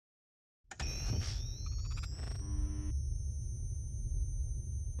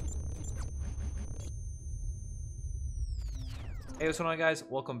Hey, what's going on, guys?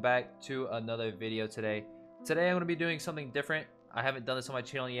 Welcome back to another video today. Today I'm going to be doing something different. I haven't done this on my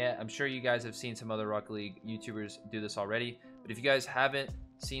channel yet. I'm sure you guys have seen some other Rocket League YouTubers do this already, but if you guys haven't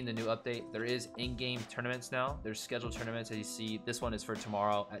seen the new update, there is in-game tournaments now. There's scheduled tournaments, as you see. This one is for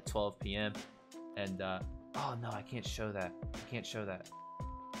tomorrow at 12 p.m. And oh no, I can't show that. I can't show that.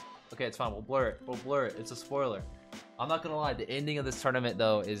 Okay, it's fine. We'll blur it. We'll blur it. It's a spoiler. I'm not gonna lie. The ending of this tournament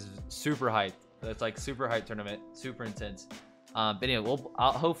though is super hyped. It's like super hyped tournament, super intense. But anyway,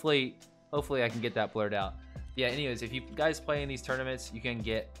 hopefully I can get that blurred out. Yeah, anyways, if you guys play in these tournaments, you can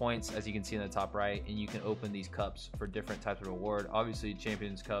get points, as you can see in the top right, and you can open these cups for different types of reward. Obviously,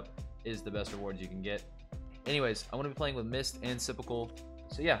 Champions Cup is the best rewards you can get. Anyways, I'm going to be playing with Mist and Sipical.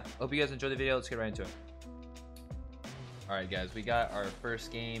 So yeah, hope you guys enjoy the video. Let's get right into it. Alright guys, we got our first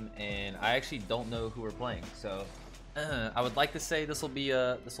game, and I actually don't know who we're playing. So I would like to say this will be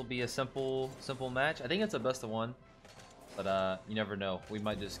a simple match. I think it's a best of one. But you never know. We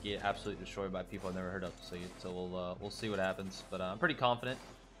might just get absolutely destroyed by people I've never heard of. So we'll see what happens. But I'm pretty confident.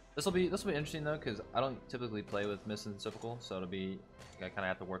 This will be interesting though, because I don't typically play with Mist and Typical, so it'll be I kind of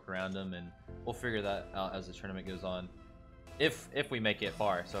have to work around them, and we'll figure that out as the tournament goes on. If we make it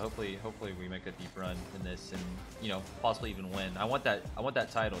far, so hopefully we make a deep run in this, and possibly even win. I want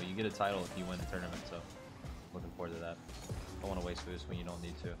that title. You get a title if you win the tournament. So looking forward to that. I don't want to waste boost when you don't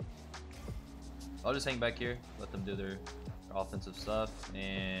need to. I'll just hang back here, let them do their offensive stuff,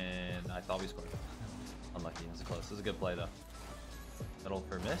 and I thought we scored. Unlucky, it was close. It was a good play though. Middle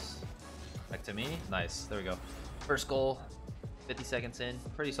for miss. Back to me. Nice. There we go. First goal. 50 seconds in.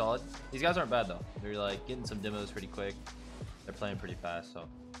 Pretty solid. These guys aren't bad though. They're like getting some demos pretty quick. They're playing pretty fast, so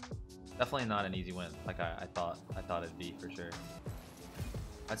definitely not an easy win like I thought it'd be for sure.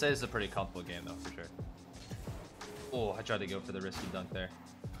 I'd say this is a pretty comfortable game though for sure. Oh, I tried to go for the risky dunk there.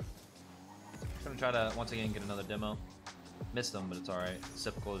 Gonna try to once again get another demo. Missed them, but it's alright.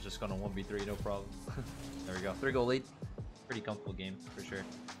 Sipical is just gonna 1v3, no problem. There we go. 3-goal lead. Pretty comfortable game for sure.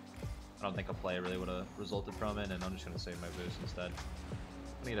 I don't think a play really would have resulted from it, and I'm just gonna save my boost instead.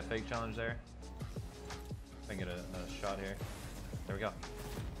 I'm gonna get a fake challenge there. I can get a shot here. There we go.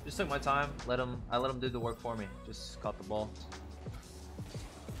 Just took my time. I let him do the work for me. Just caught the ball.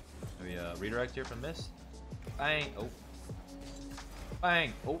 Maybe a redirect here from Mist. Bang. Oh.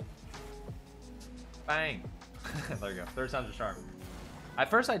 Bang. Oh. Bang. There we go. Third time's a charm. At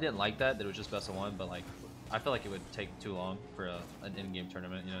first I didn't like that it was just best of one, but like I feel like it would take too long for an in-game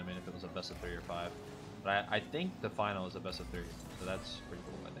tournament, you know what I mean, if it was a best of 3 or 5. But I think the final is a best of 3, so that's pretty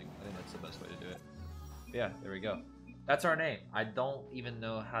cool. I think that's the best way to do it. But yeah, there we go. That's our name. I don't even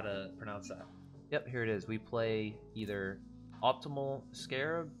know how to pronounce that. Yep, here it is. We play either Optimal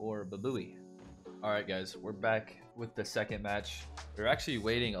Scarab or Babui. Alright guys, we're back with the second match. We're actually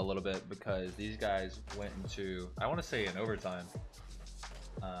waiting a little bit because these guys went into, I want to say, an overtime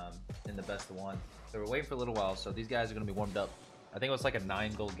in the best of one. So we're waiting for a little while, so these guys are going to be warmed up. I think it was like a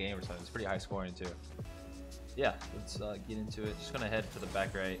 9-goal game or something. It's pretty high scoring too. Yeah, let's get into it. Just going to head for the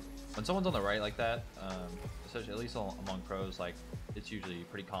back right. When someone's on the right like that, especially at least among pros, like it's usually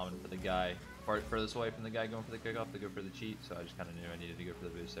pretty common for the guy furthest away from the guy going for the kickoff to go for the cheat. So I just kind of knew I needed to go for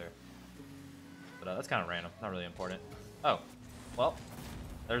the boost there. But that's kind of random, not really important. Oh, well,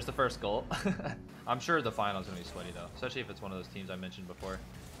 there's the first goal. I'm sure the final's gonna be sweaty though, especially if it's one of those teams I mentioned before.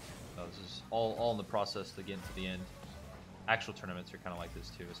 So this is all in the process to get into the end. Actual tournaments are kind of like this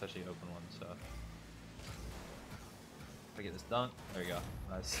too, especially open ones. So if I get this dunk, there we go.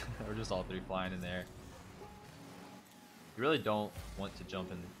 Nice. We're just all three flying in there. You really don't want to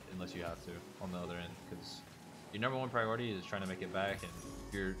jump in unless you have to on the other end, because your number one priority is trying to make it back, and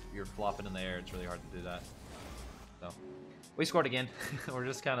if you're flopping in the air, it's really hard to do that. So we scored again. we're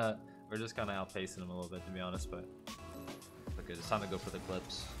just kind of outpacing them a little bit, to be honest, but okay, it's time to go for the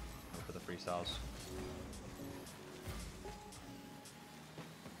clips, go for the freestyles.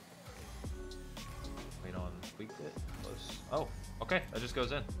 Wait on tweaked it. Close. Oh, okay, that just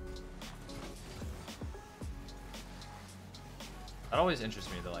goes in. That always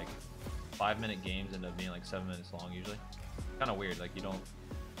interests me, the like 5-minute games end up being like 7 minutes long usually. Kind of weird, like you don't.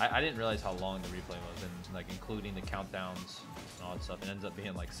 I didn't realize how long the replay was, and like including the countdowns and all that stuff, it ends up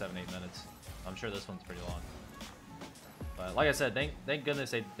being like 7-8 minutes. I'm sure this one's pretty long. But like I said, thank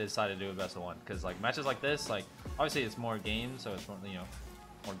goodness they decided to do a best of one, because like matches like this, like obviously it's more games, so it's more,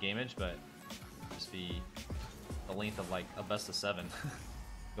 more gameage, but just be the length of like a best of 7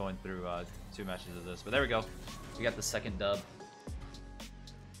 going through 2 matches of this. But there we go. We got the second dub.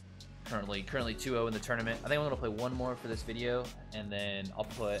 Currently 2-0 in the tournament. I think I'm gonna play one more for this video, and then I'll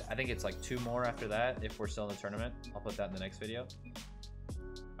put, I think it's like 2 more after that if we're still in the tournament. I'll put that in the next video.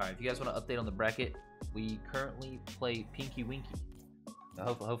 Alright, if you guys want to update on the bracket, we currently play Pinky Winky. So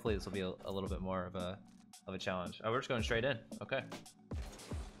hopefully this will be a little bit more of a challenge. Oh, we're just going straight in. Okay.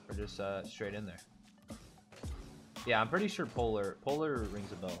 We're just straight in there. Yeah, I'm pretty sure Polar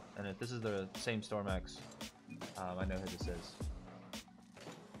rings a bell. And if this is the same Stormax, I know who this is.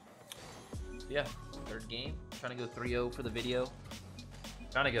 Yeah, third game. Trying to go 3-0 for the video.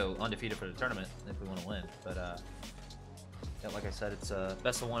 Trying to go undefeated for the tournament if we want to win. But yeah, like I said, it's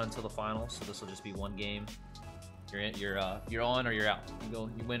best of one until the final. So this will just be one game. You're on or you're out. You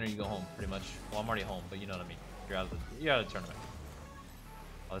win or you go home, pretty much. Well, I'm already home, but you know what I mean. You're out of the tournament.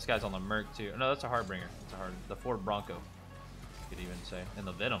 Oh, this guy's on the Merc too. No, that's a Hardbringer. It's the Ford Bronco. You could even say. And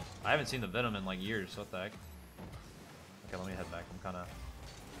the Venom. I haven't seen the Venom in like years. What the heck? Okay, let me head back. I'm kind of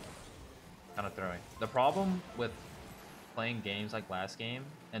throwing. The problem with playing games like last game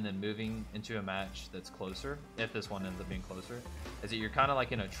and then moving into a match that's closer, if this one ends up being closer, is that you're kind of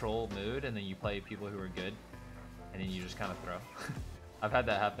like in a troll mood and then you play people who are good and then you just kind of throw. I've had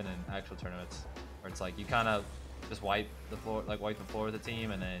that happen in actual tournaments where it's like you kind of just wipe the floor with the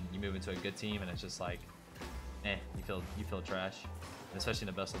team and then you move into a good team and it's just like, you feel trash. And especially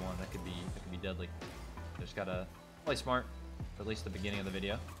in the best of one, that could be deadly. You just gotta play smart for at least the beginning of the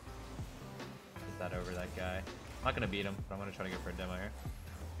video. Get that over that guy. I'm not gonna beat him, but I'm gonna try to go for a demo here.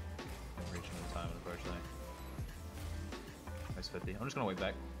 I'm reaching the time, unfortunately. Nice 50. I'm just gonna wait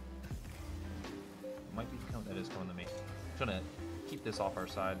back. It might be coming. That is coming to me. I'm just gonna keep this off our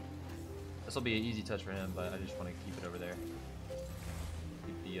side. This will be an easy touch for him, but I just want to keep it over there.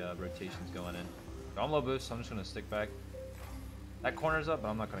 Keep the rotations going in. So I'm low boost, so I'm just gonna stick back. That corner's up, but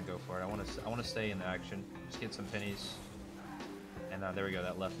I'm not gonna go for it. I want to stay in the action. Just get some pennies. And there we go.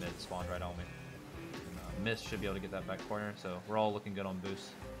 That left mid spawned right on me. Mist should be able to get that back corner, so we're all looking good on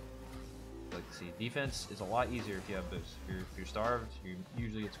boost. Like, see, defense is a lot easier if you have boost. If you're starved, you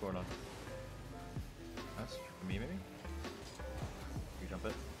usually get scored on. That's for me, maybe. Pre-jump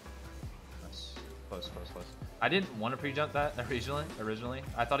it. Nice, close. I didn't want to pre-jump that originally.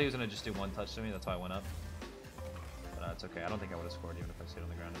 I thought he was gonna just do one touch to me. That's why I went up. But it's okay. I don't think I would have scored even if I stayed on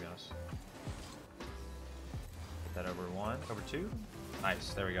the ground, to be honest. Get that over one, over two.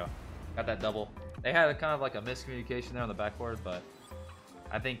 Nice. There we go. Got that double. They had kind of like a miscommunication there on the backboard, but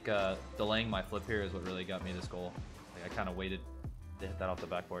I think delaying my flip here is what really got me this goal. Like, I kind of waited to hit that off the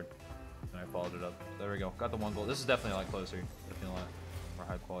backboard, and I followed it up. There we go. Got the one goal. This is definitely a lot closer. Definitely a lot more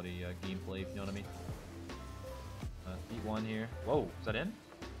high quality gameplay, if you know what I mean. Beat one here. Whoa, is that in?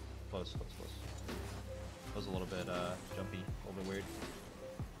 Close. That was a little bit jumpy, a little bit weird.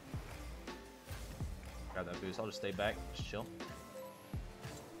 Grab that boost. I'll just stay back, just chill.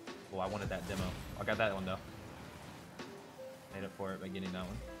 Oh, I wanted that demo. I got that one though. Made up for it by getting that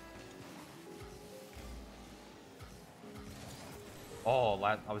one. Oh,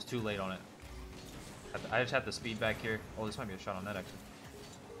 I was too late on it. I just had the speed back here. Oh, this might be a shot on net actually.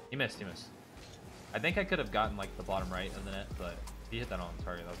 He missed. I think I could have gotten like the bottom right of the net, but if he hit that on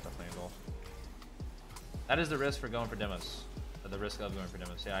target, that was definitely a goal. That is the risk for going for demos. The risk of going for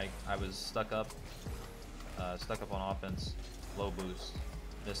demos. Yeah, I was stuck up on offense, low boost.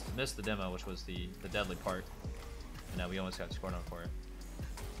 Missed the demo, which was the deadly part. And we almost got scored on for it.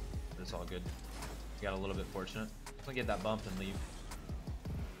 But it's all good. We got a little bit fortunate. I'm gonna get that bump and leave.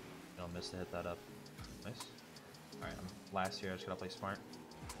 Don't miss to hit that up. Nice. Alright, I'm last here. I just gotta play smart.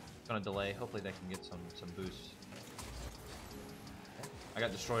 Gonna delay. Hopefully they can get some boosts. Okay. I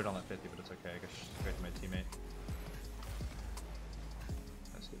got destroyed on that 50, but it's okay. I got straight to my teammate.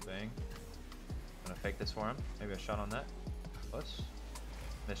 Nice good bang. I'm gonna fake this for him. Maybe a shot on that. Close.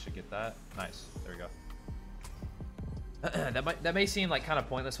 This should get that. Nice. There we go. that may seem like kind of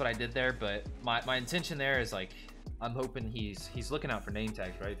pointless what I did there, but my intention there is like, I'm hoping he's looking out for name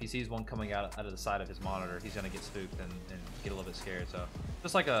tags, right? If he sees one coming out of the side of his monitor, he's gonna get spooked and get a little bit scared. So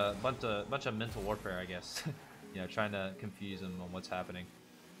just like a bunch of mental warfare, I guess. You know, trying to confuse him on what's happening.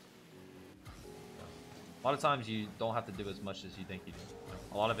 A lot of times you don't have to do as much as you think you do.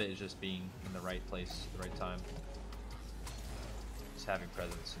 A lot of it is just being in the right place, the right time. Just having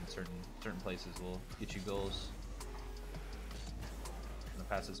presence in certain places will get you goals. I'm gonna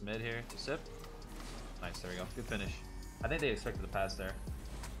pass this mid here to Sip. Nice, there we go. Good finish. I think they expected the pass there.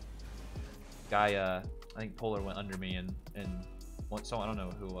 Guy, I think Polar went under me and so I don't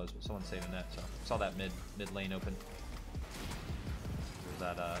know who it was, but someone saved the net. So saw that mid lane open.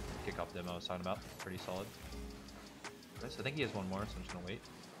 There's that kickoff demo I was talking about. Pretty solid. Okay, so I think he has one more, so I'm just gonna wait.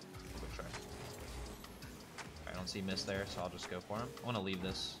 Quick try. I don't see miss there, so I'll just go for him. I want to leave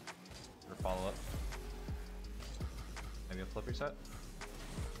this for follow-up. Maybe a flip reset?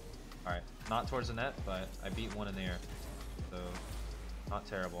 Alright, not towards the net, but I beat one in the air. So Not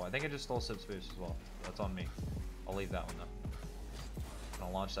terrible. I think I just stole Sip's boost as well. That's on me. I'll leave that one though.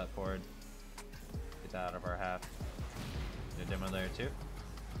 Gonna launch that forward. Get that out of our half. Get a demo there too.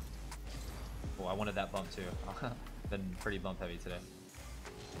 Oh, I wanted that bump too. Been pretty bump heavy today.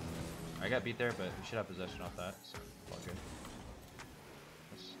 I got beat there, but we should have possession off that, so all good.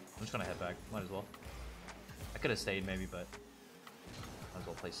 I'm just gonna head back. Might as well. I could have stayed maybe, but might as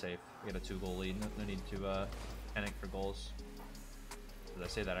well play safe. We got a 2-goal lead. No need to panic for goals. As I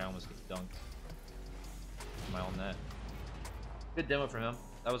say that, I almost get dunked in my own net. Good demo from him.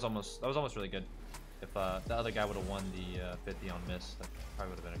 That was almost really good. If the other guy would have won the 50 on miss, that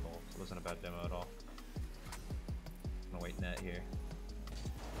probably would have been a goal. So it wasn't a bad demo at all. I'm gonna wait net here.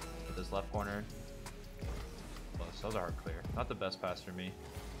 Hit this left corner. Close. That was a hard clear. Not the best pass for me.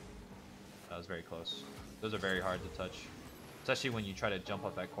 That was very close. Those are very hard to touch, especially when you try to jump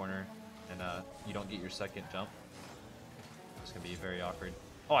off that corner and you don't get your second jump. It's gonna be very awkward.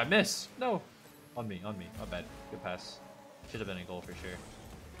 Oh, I miss! No! On me. My bad. Good pass. Should have been a goal for sure.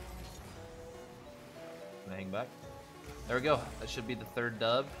 Gonna hang back. There we go. That should be the 3rd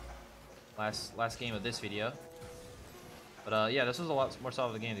dub. Last game of this video. But yeah, this was a lot more solid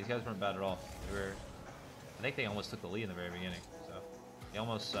of the game. These guys weren't bad at all. I think they almost took the lead in the very beginning. So they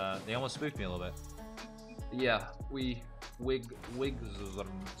almost spooked me a little bit. But yeah, we wigs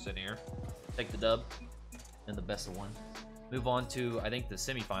in here. Take the dub and the best of one. Move on to, I think, the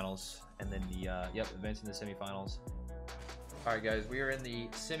semifinals, and then the advancing the semifinals. All right, guys, we are in the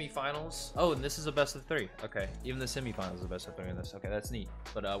semifinals. Oh, and this is a best of 3. Okay, even the semifinals is a best of 3 in this. Okay, that's neat.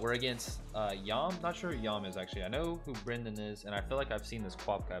 But we're against Yam. Not sure who Yam is actually. I know who Brendan is, and I feel like I've seen this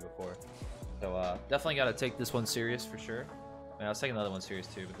Quap guy before. So definitely got to take this one serious for sure. I mean, I was taking the other one serious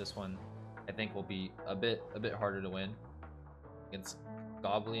too, but this one I think will be a bit harder to win against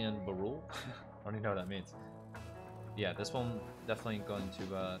Goblin Barul. I don't even know what that means. Yeah, this one definitely going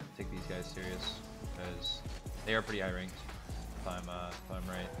to take these guys serious because they are pretty high ranked. If I'm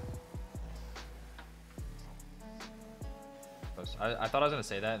right. I thought I was gonna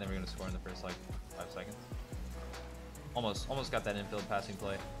say that, and then we're gonna score in the first like 5 seconds. Almost got that infield passing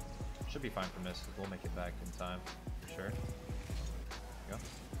play. Should be fine for miss. We'll make it back in time for sure. There we go.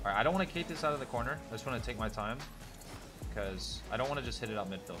 All right, I don't want to cape this out of the corner. I just want to take my time because I don't want to just hit it out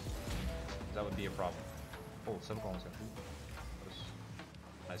midfield. That would be a problem. Oh, Sip almost got through.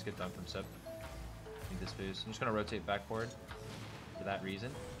 Nice, good dunk from Sip. Need this boost. I'm just gonna rotate back forward for that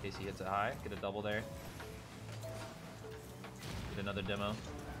reason, in case he hits it high. Get a double there. Get another demo.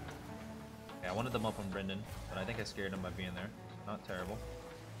 Okay, I wanted them up on Brendan, but I think I scared him by being there. Not terrible.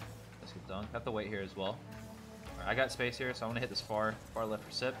 Let's get done. Have to wait here as well. All right, I got space here, so I want to hit this far left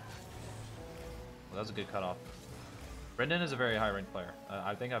for Sip. Well, that was a good cutoff. Brendan is a very high ranked player.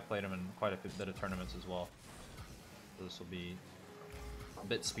 I think I've played him in quite a bit of tournaments as well. So this will be a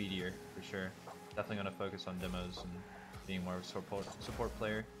bit speedier for sure. Definitely going to focus on demos and being more of a support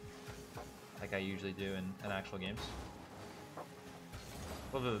player like I usually do in actual games.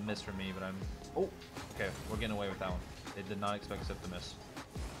 A little bit of a miss for me, but oh, okay, we're getting away with that one. They did not expect Sip to miss.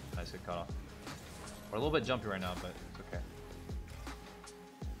 Nice, good cutoff. We're a little bit jumpy right now, but it's okay.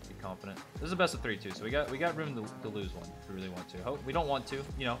 Be confident. This is a best of 3 too, so we got room to lose one if we really want to. We don't want to,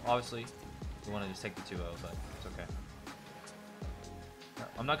 you know, obviously we want to just take the 2-0, but it's okay.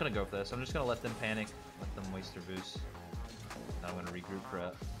 I'm not going to go for this. I'm just going to let them panic, let them waste their boost. Now I'm going to regroup for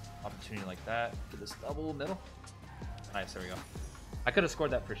an opportunity like that. Get this double middle. Nice, there we go. I could have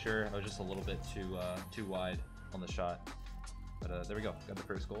scored that for sure. I was just a little bit too wide on the shot. But there we go. Got the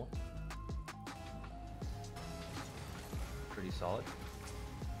first goal. Pretty solid.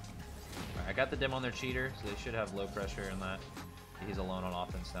 Right, I got the dim on their cheater, so they should have low pressure in that. He's alone on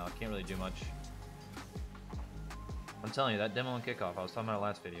offense now. Can't really do much. I'm telling you, that demo and kickoff, I was talking about it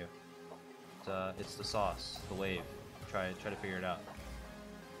last video. It's the sauce, the wave. Try to figure it out.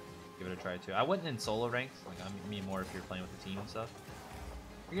 Give it a try too. I went in solo ranked, like I mean more if you're playing with the team and stuff.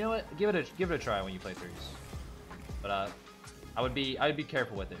 You know what? Give it a try when you play 3s. But I'd be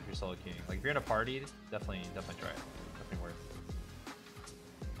careful with it if you're solo queuing. Like if you're in a party, definitely try it. Definitely worth it.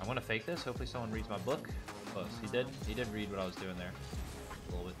 I'm gonna fake this. Hopefully someone reads my book. Close. He did read what I was doing there.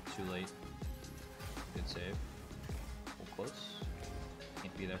 A little bit too late. Good save. Close.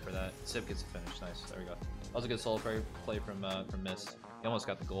 Can't be there for that. Sip gets the finish. Nice. There we go. That was a good solo play from Miss. He almost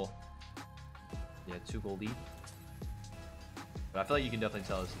got the goal. Yeah, 2-goal lead. But I feel like you can definitely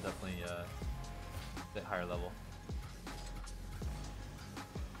tell this is definitely a bit higher level.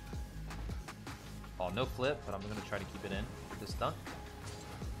 Oh, no flip, but I'm gonna try to keep it in. Get this dunk.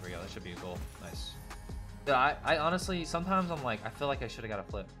 There we go. That should be a goal. Nice. Yeah, I honestly sometimes I'm like I feel like I should have got a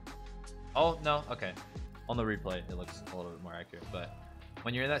flip. Oh no. Okay. On the replay, it looks a little bit more accurate, but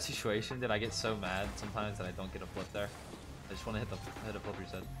When you're in that situation, dude, I get so mad sometimes that I don't get a flip there. I just want to hit a flip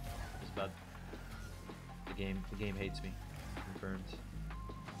reset. It's bad. The game hates me. Confirmed.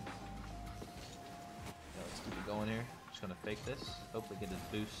 Yeah, let's keep it going here. Just gonna fake this. Hopefully get his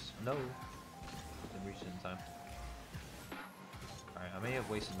boost. No. Didn't reach it in time. Alright, I may have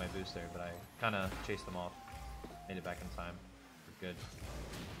wasted my boost there, but I kinda chased them off. Made it back in time. We're good.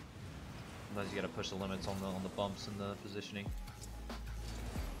 Sometimes you gotta push the limits on the bumps and the positioning.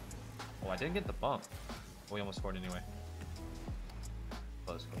 Oh, I didn't get the bump. Oh, we almost scored anyway.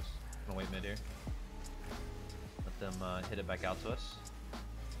 Close, close. I'm gonna wait mid here. Let them hit it back out to us.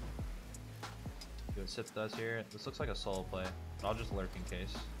 See what Sip does here. This looks like a solo play, but I'll just lurk in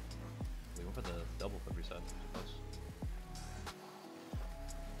case. We went for the double flip reset. Close.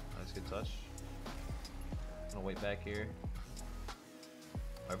 Nice, good touch. I'm gonna wait back here.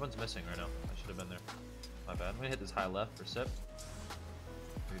 Oh, everyone's missing right now. I should have been there. My bad. I'm gonna hit this high left for Sip.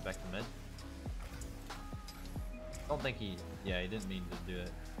 Maybe back to mid. I don't think he didn't mean to do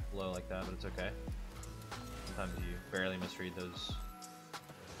it low like that, but it's okay. Sometimes you barely misread those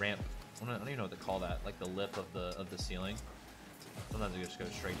ramp. I don't even know what to call that, like the lip of the ceiling. Sometimes it just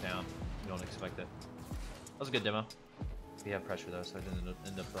goes straight down. You don't expect it. That was a good demo. We have pressure though, so I didn't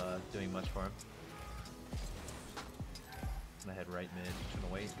end up doing much for him. I'm gonna head right mid. Just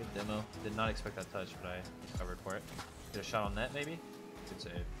gonna wait. Good demo. Did not expect that touch, but I covered for it. Get a shot on net maybe. Good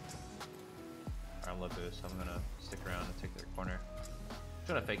save. Alright, I'm low boost, so I'm gonna stick around and take their corner. Just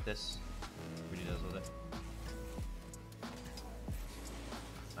gonna fake this. See what he does with it.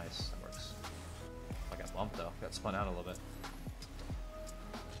 Nice, that works. I got bumped though. Got spun out a little bit.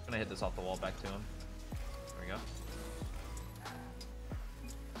 Gonna hit this off the wall back to him. There we go.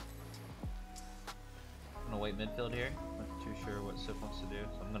 I'm gonna wait midfield here. Not too sure what Sip wants to do,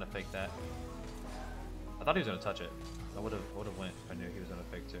 so I'm gonna fake that. I thought he was gonna touch it. I would have went if I knew he was gonna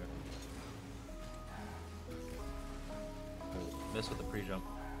fake too. Miss with the pre-jump.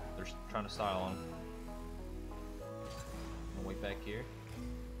 They're trying to style on him. I'm gonna wait back here.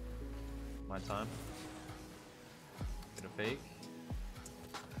 My time. Get a fake.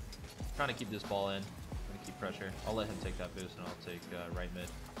 Trying to keep this ball in. I'm gonna keep pressure. I'll let him take that boost and I'll take right mid.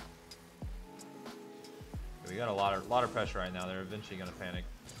 We got a lot of pressure right now. They're eventually gonna panic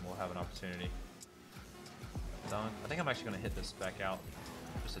and we'll have an opportunity. Done. I think I'm actually gonna hit this back out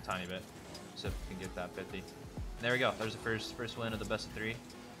just a tiny bit so we can get that 50. And there we go. There's the first win of the best of 3.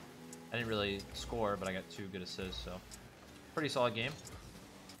 I didn't really score, but I got 2 good assists, so pretty solid game.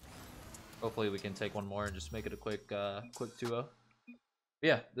 Hopefully we can take one more and just make it a quick 2-0.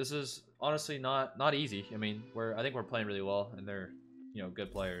 Yeah, this is honestly not easy. I mean, I think we're playing really well, and they're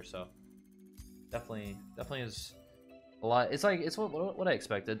good players, so definitely is a lot. It's what I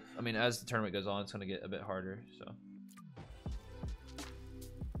expected. I mean, as the tournament goes on, it's gonna get a bit harder. So,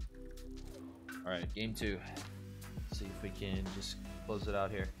 all right, game 2. Let's see if we can just close it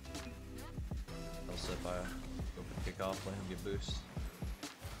out here. I'll Sip go for the kickoff, let him get boost.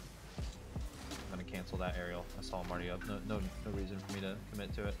 I'm gonna cancel that aerial. I saw him already up. No reason for me to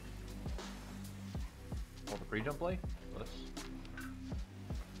commit to it. Oh, the pre-jump play? Close.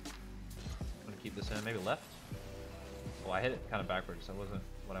 I'm gonna keep this in. Maybe left. Well, I hit it kind of backwards. That wasn't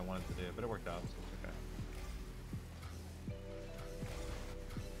what I wanted to do, but it worked out, so it's okay.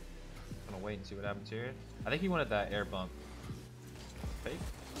 I'm gonna wait and see what happens here. I think he wanted that air bump. Fake?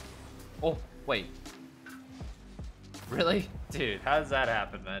 Oh, wait. Really? Dude, how does that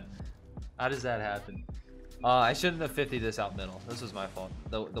happen, man? How does that happen? I shouldn't have 50'd this out middle. This was my fault.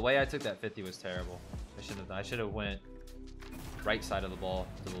 The way I took that 50 was terrible. I shouldn't have done. I should have went right side of the ball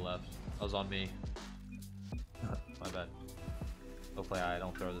to the left. That was on me. My bad. Hopefully I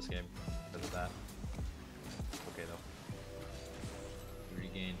don't throw this game because of that. Okay though.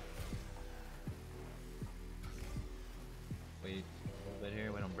 Regain. Wait a little bit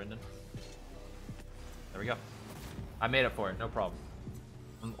here. Wait on Brendan. There we go. I made up for it. No problem.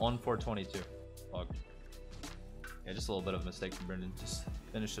 I'm on 422. Log. Yeah, just a little bit of a mistake from Brendan. Just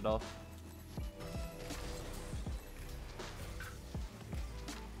finished it off.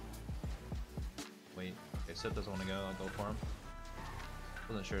 Wait. Okay, Sip doesn't want to go. I'll go for him.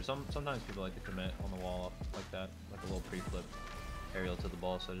 Wasn't sure. Sometimes people like to commit on the wall like that, like a little pre-flip aerial to the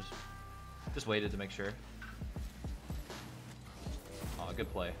ball. So just waited to make sure. Oh,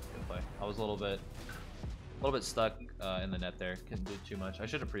 good play. Good play. I was a little bit stuck in the net there. Couldn't do too much. I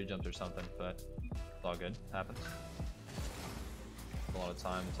should have pre-jumped or something, but it's all good. Happens. A lot of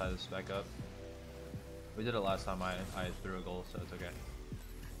time to tie this back up. We did it last time I threw a goal, so it's okay.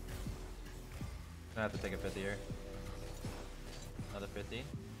 Gonna have to take a 50 here. Another 50.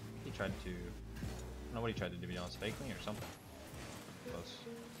 He tried to... I don't know what he tried to do, to be honest. Fake me or something. Close.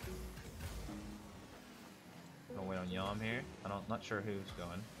 Gonna wait on Yom here. Not sure who's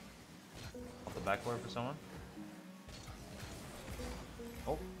going. Off the backboard for someone.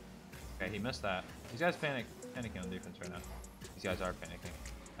 Oh. Okay, he missed that. These guys panicking on defense right now. These guys are panicking.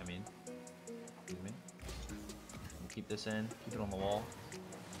 I mean. Keep this in. Keep it on the wall.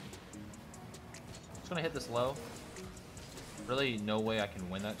 Just gonna hit this low. Really, no way I can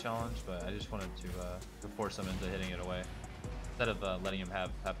win that challenge, but I just wanted to force him into hitting it away instead of letting him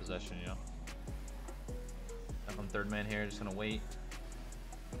have possession. You know. I'm third man here. Just gonna wait.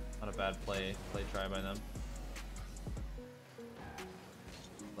 Not a bad play try by them.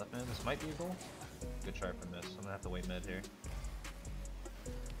 Left mid. This might be a goal. Good try for miss. I'm gonna have to wait mid here.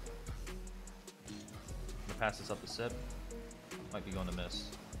 I'm gonna pass this up the sip. Might be going to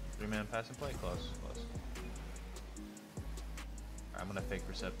miss. 3-man pass and play. Close. I'm gonna fake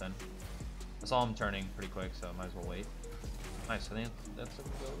for sip then. I saw him turning pretty quick, so I might as well wait. Nice, I think that's a go.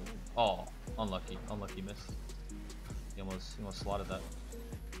 Oh, unlucky miss. He almost slotted that.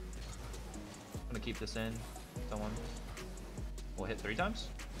 I'm gonna keep this in. Someone will hit 3 times.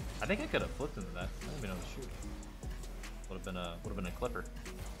 I think I could have flipped into that. I didn't even know to shoot. Would have been a clipper.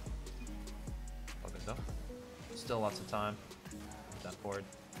 Okay, though. Still lots of time. Get that forward.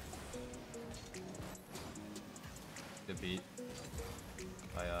 Good beat.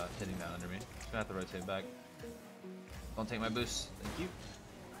 By hitting that under me. Just gonna have to rotate back. Don't take my boost. Thank you.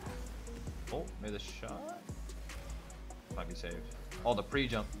 Oh, made the shot. Might be saved. Oh, the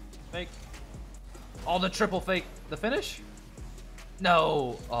pre-jump. Fake. Oh, the triple fake. The finish?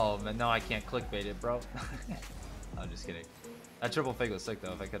 No. Oh, man. No, I can't clickbait it, bro. I'm just kidding. That triple fake was sick,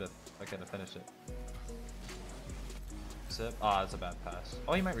 though, if I could have finished it. Sip. Oh, that's a bad pass.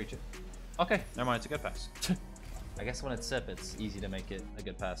 Oh, he might reach it. Okay. Never mind. It's a good pass. I guess when it's sip, it's easy to make it a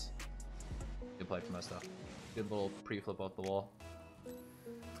good pass. Good play from us, though. Good little pre-flip off the wall.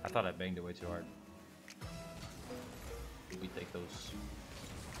 I thought I banged it way too hard. We take those.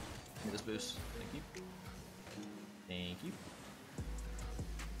 Give me this boost. Thank you. Thank you.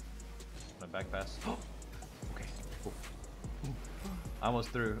 My back pass. Okay. Cool. I almost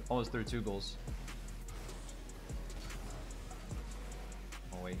threw 2 goals.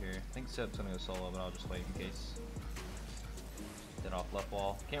 I'll wait here. I think Sip's gonna go solo, but I'll just wait in case. Get off left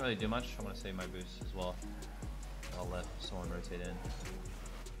wall. Can't really do much. I'm gonna save my boost as well. I'll let someone rotate in.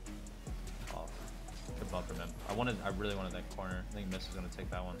 Off. Good bump from him. I really wanted that corner. I think Miss is gonna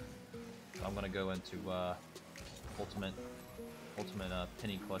take that one. So I'm gonna go into ultimate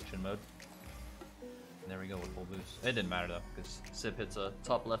penny collection mode. And there we go with full boost. It didn't matter though, because Sip hits a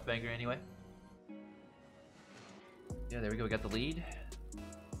top left banker anyway. Yeah, there we go. We got the lead.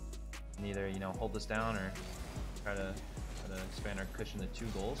 And either, you know, hold this down or try to expand our cushion to 2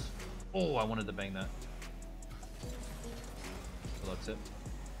 goals. Oh, I wanted to bang that. So that's it.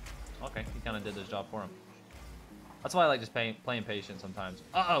 Okay, he kind of did this job for him. That's why I like just playing patient sometimes.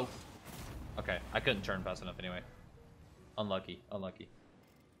 Uh-oh! Okay, I couldn't turn fast enough anyway. Unlucky.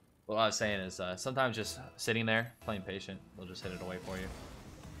 What I was saying is sometimes just sitting there, playing patient, they'll just hit it away for you.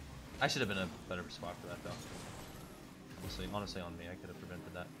 I should have been a better spot for that, though. Honestly on me, I could have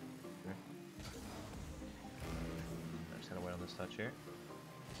prevented that. I'm just gonna wait on this touch here.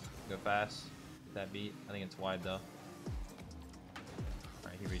 Go fast. Get that beat. I think it's wide, though.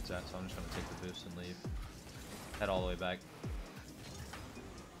 Alright, he reads that, so I'm just gonna take the boost and leave. Head all the way back.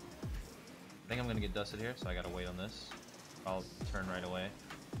 I think I'm gonna get dusted here, so I gotta wait on this. I'll turn right away.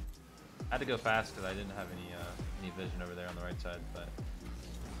 I had to go fast because I didn't have any vision over there on the right side, but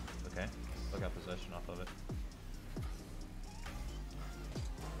okay. Still got possession off of it.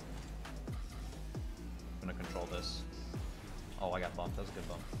 I'm gonna control this. Oh, I got bumped. That was a good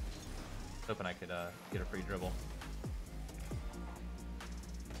bump. Hoping I could get a free dribble.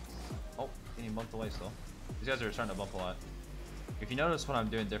 Oh, getting bumped away still. These guys are starting to bump a lot. If you notice what I'm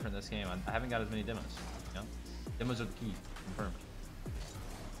doing different this game, I haven't got as many demos. You know? Demos are the key. Confirmed.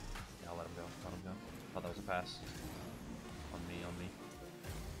 Yeah, I'll let him go. Thought that was a pass. On me.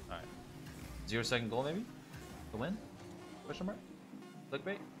 Alright. 0-second goal maybe? To win? Question mark?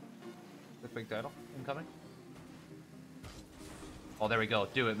 Clickbait? Clickbait title incoming? Oh, there we go.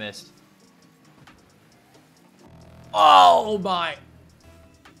 Do it, missed. Oh my!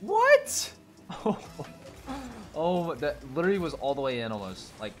 What? Oh, that literally was all the way in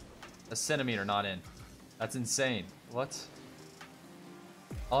almost. Like a centimeter not in. That's insane. What?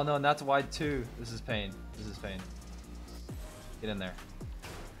 Oh no, and that's wide too. This is pain. Get in there.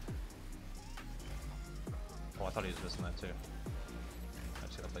 Oh, I thought he was missing that too. I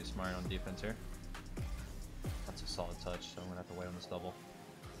just gotta play smart on defense here. That's a solid touch, so I'm gonna have to wait on this double.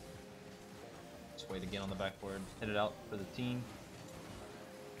 Just wait again on the backboard. Hit it out for the team.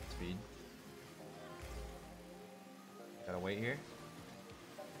 speed. Gotta wait here.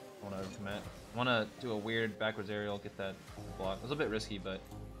 I want to overcommit. I want to do a weird backwards aerial, get that block. It was a bit risky, but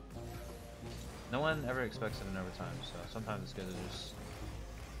no one ever expects it in overtime, so sometimes it's good to just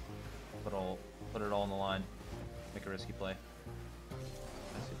put it all on the line, make a risky play.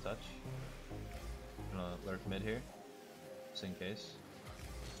 Nice good touch. I'm gonna lurk mid here, just in case.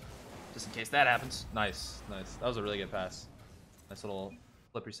 Just in case that happens. Nice, nice. That was a really good pass. Nice little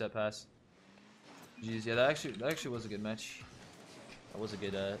flip reset pass. Jeez, yeah, that actually was a good match. That was a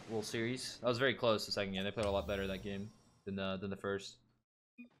good little series. That was very close the second game. They played a lot better that game than the first.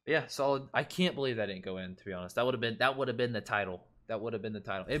 But yeah, solid. I can't believe that didn't go in, to be honest. That would have been the title. That would have been the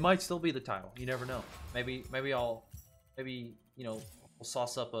title. It might still be the title. You never know. Maybe you know, we'll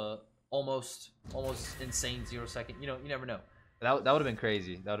sauce up a almost insane 0 second. You know, you never know. But that would have been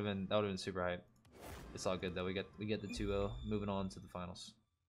crazy. That would have been super hype. It's all good though. We get the 2-0 moving on to the finals.